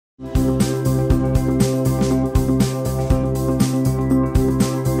Stored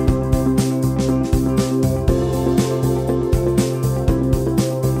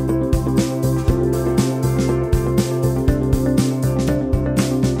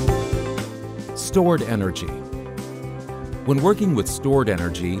energy. When working with stored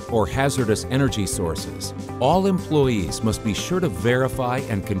energy or hazardous energy sources, all employees must be sure to verify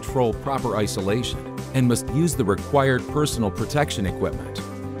and control proper isolation and must use the required personal protection equipment.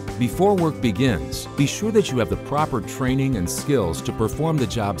 Before work begins, be sure that you have the proper training and skills to perform the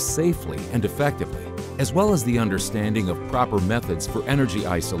job safely and effectively, as well as the understanding of proper methods for energy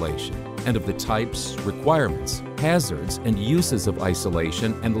isolation and of the types, requirements, hazards, and uses of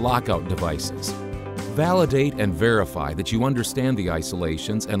isolation and lockout devices. Validate and verify that you understand the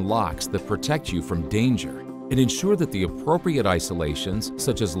isolations and locks that protect you from danger, and ensure that the appropriate isolations,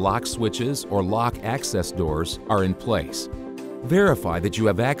 such as lock switches or lock access doors, are in place. Verify that you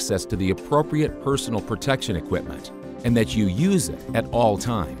have access to the appropriate personal protection equipment and that you use it at all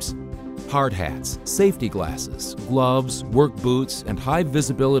times. Hard hats, safety glasses, gloves, work boots, and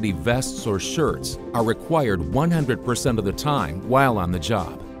high-visibility vests or shirts are required 100% of the time while on the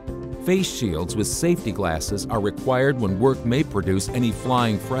job. Face shields with safety glasses are required when work may produce any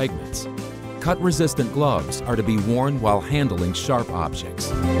flying fragments. Cut-resistant gloves are to be worn while handling sharp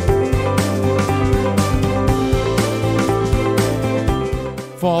objects.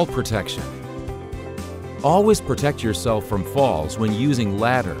 Fall protection. Always protect yourself from falls when using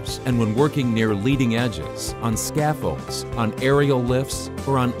ladders and when working near leading edges, on scaffolds, on aerial lifts,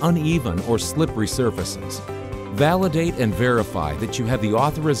 or on uneven or slippery surfaces. Validate and verify that you have the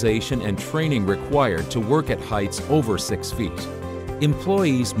authorization and training required to work at heights over 6 feet.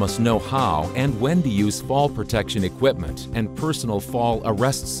 Employees must know how and when to use fall protection equipment and personal fall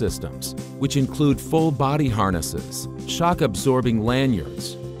arrest systems, which include full body harnesses, shock-absorbing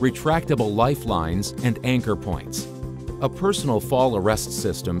lanyards, retractable lifelines, and anchor points. A personal fall arrest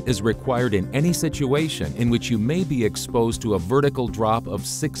system is required in any situation in which you may be exposed to a vertical drop of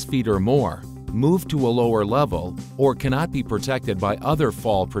 6 feet or more, move to a lower level, or cannot be protected by other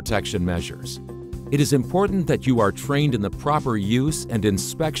fall protection measures. It is important that you are trained in the proper use and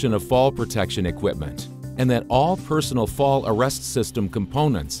inspection of fall protection equipment, and that all personal fall arrest system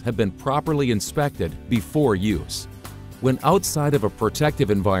components have been properly inspected before use. When outside of a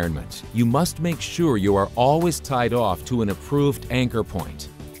protective environment, you must make sure you are always tied off to an approved anchor point.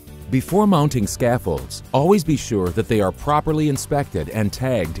 Before mounting scaffolds, always be sure that they are properly inspected and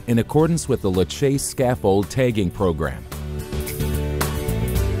tagged in accordance with the LeChase scaffold tagging program.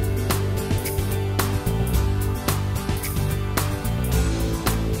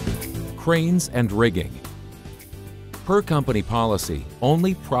 Cranes and rigging. Per company policy,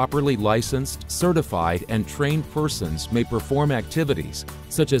 only properly licensed, certified, and trained persons may perform activities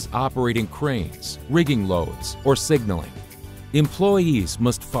such as operating cranes, rigging loads, or signaling. Employees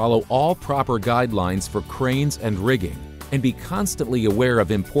must follow all proper guidelines for cranes and rigging and be constantly aware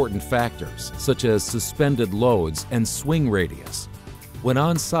of important factors such as suspended loads and swing radius. When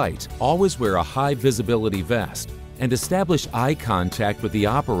on site, always wear a high visibility vest and establish eye contact with the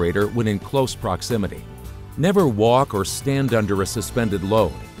operator when in close proximity. Never walk or stand under a suspended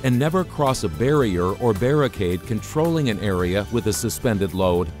load, and never cross a barrier or barricade controlling an area with a suspended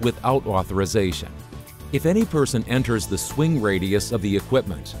load without authorization. If any person enters the swing radius of the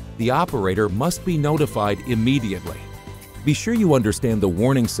equipment, the operator must be notified immediately. Be sure you understand the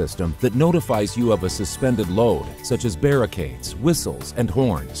warning system that notifies you of a suspended load, such as barricades, whistles, and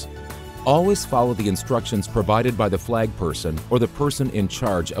horns. Always follow the instructions provided by the flag person or the person in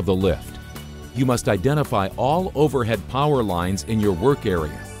charge of the lift. You must identify all overhead power lines in your work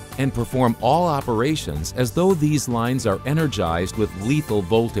area and perform all operations as though these lines are energized with lethal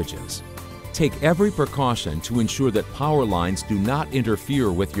voltages. Take every precaution to ensure that power lines do not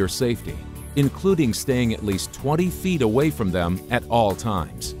interfere with your safety, including staying at least 20 feet away from them at all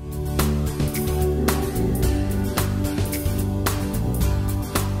times.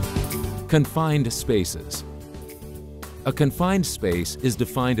 Confined spaces. A confined space is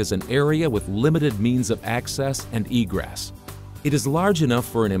defined as an area with limited means of access and egress. It is large enough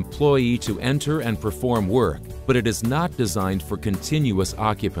for an employee to enter and perform work, but it is not designed for continuous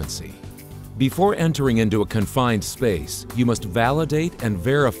occupancy. Before entering into a confined space, you must validate and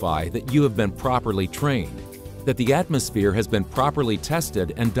verify that you have been properly trained, that the atmosphere has been properly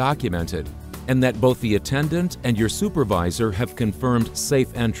tested and documented, and that both the attendant and your supervisor have confirmed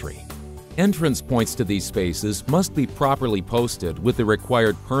safe entry. Entrance points to these spaces must be properly posted with the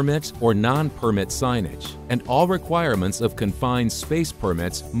required permit or non-permit signage, and all requirements of confined space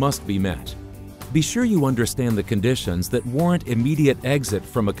permits must be met. Be sure you understand the conditions that warrant immediate exit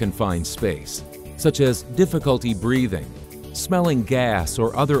from a confined space, such as difficulty breathing, smelling gas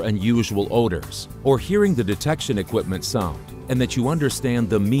or other unusual odors, or hearing the detection equipment sound, and that you understand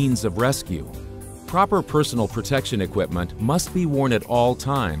the means of rescue. Proper personal protection equipment must be worn at all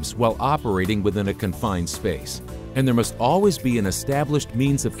times while operating within a confined space, and there must always be an established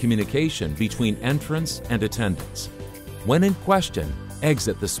means of communication between entrance and attendants. When in question,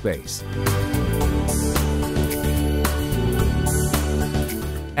 exit the space.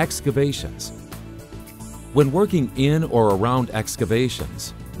 Excavations. When working in or around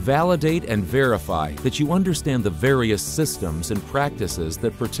excavations, validate and verify that you understand the various systems and practices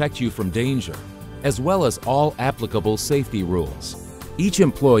that protect you from danger, as well as all applicable safety rules. Each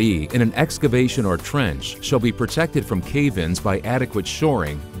employee in an excavation or trench shall be protected from cave-ins by adequate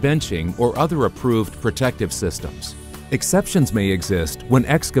shoring, benching, or other approved protective systems. Exceptions may exist when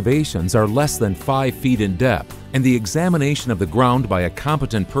excavations are less than 5 feet in depth and the examination of the ground by a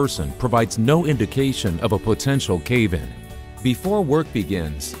competent person provides no indication of a potential cave-in. Before work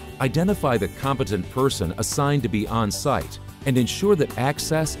begins, identify the competent person assigned to be on site and ensure that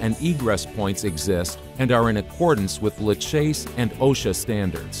access and egress points exist and are in accordance with LeChase and OSHA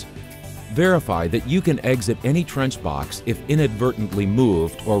standards. Verify that you can exit any trench box if inadvertently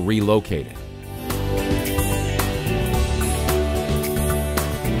moved or relocated.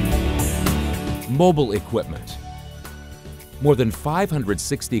 Mobile equipment. More than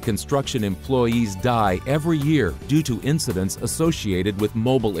 560 construction employees die every year due to incidents associated with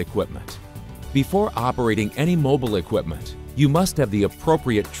mobile equipment. Before operating any mobile equipment, you must have the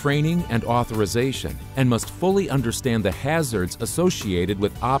appropriate training and authorization and must fully understand the hazards associated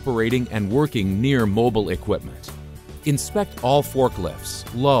with operating and working near mobile equipment. Inspect all forklifts,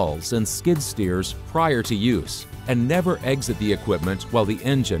 lulls, and skid steers prior to use and never exit the equipment while the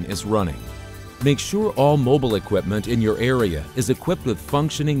engine is running. Make sure all mobile equipment in your area is equipped with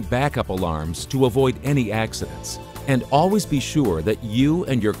functioning backup alarms to avoid any accidents. And always be sure that you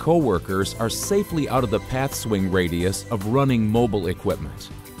and your coworkers are safely out of the path swing radius of running mobile equipment.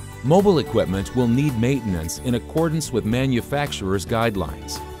 Mobile equipment will need maintenance in accordance with manufacturer's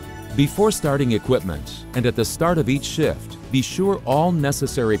guidelines. Before starting equipment and at the start of each shift, be sure all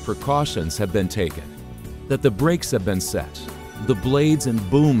necessary precautions have been taken, that the brakes have been set, the blades and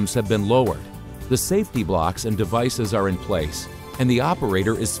booms have been lowered, the safety blocks and devices are in place, and the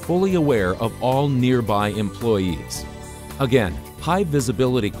operator is fully aware of all nearby employees. Again, high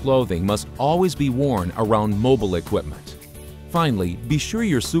visibility clothing must always be worn around mobile equipment. Finally, be sure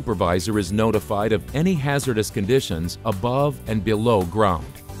your supervisor is notified of any hazardous conditions above and below ground.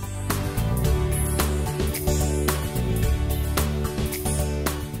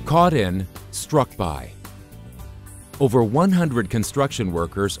 Caught in, struck by. Over 100 construction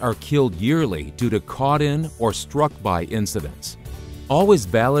workers are killed yearly due to caught-in or struck-by incidents. Always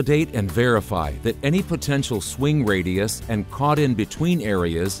validate and verify that any potential swing radius and caught-in between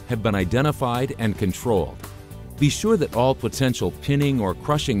areas have been identified and controlled. Be sure that all potential pinning or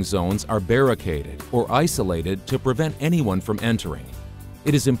crushing zones are barricaded or isolated to prevent anyone from entering.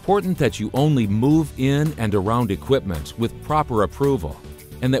 It is important that you only move in and around equipment with proper approval,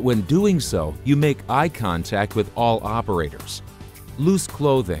 and that when doing so, you make eye contact with all operators. Loose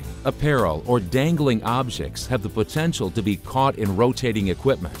clothing, apparel, or dangling objects have the potential to be caught in rotating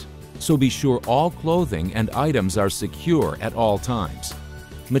equipment, so be sure all clothing and items are secure at all times.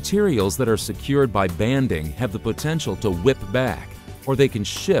 Materials that are secured by banding have the potential to whip back, or they can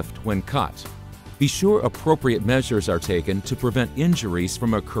shift when cut. Be sure appropriate measures are taken to prevent injuries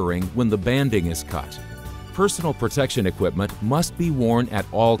from occurring when the banding is cut. Personal protection equipment must be worn at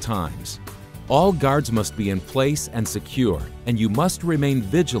all times. All guards must be in place and secure, and you must remain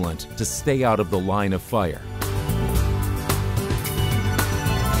vigilant to stay out of the line of fire.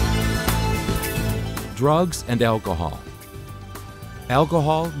 Drugs and alcohol.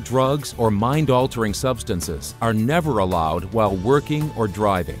 Alcohol, drugs, or mind-altering substances are never allowed while working or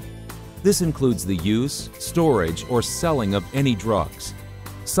driving. This includes the use, storage, or selling of any drugs.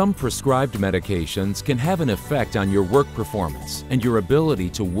 Some prescribed medications can have an effect on your work performance and your ability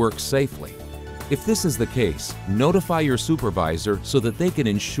to work safely. If this is the case, notify your supervisor so that they can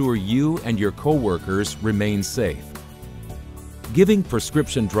ensure you and your coworkers remain safe. Giving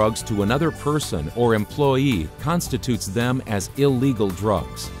prescription drugs to another person or employee constitutes them as illegal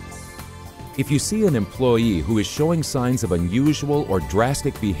drugs. If you see an employee who is showing signs of unusual or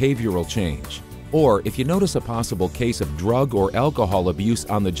drastic behavioral change, or if you notice a possible case of drug or alcohol abuse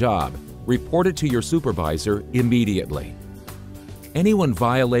on the job, report it to your supervisor immediately. Anyone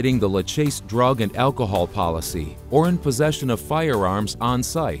violating the LeChase drug and alcohol policy or in possession of firearms on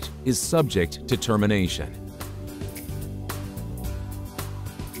site is subject to termination.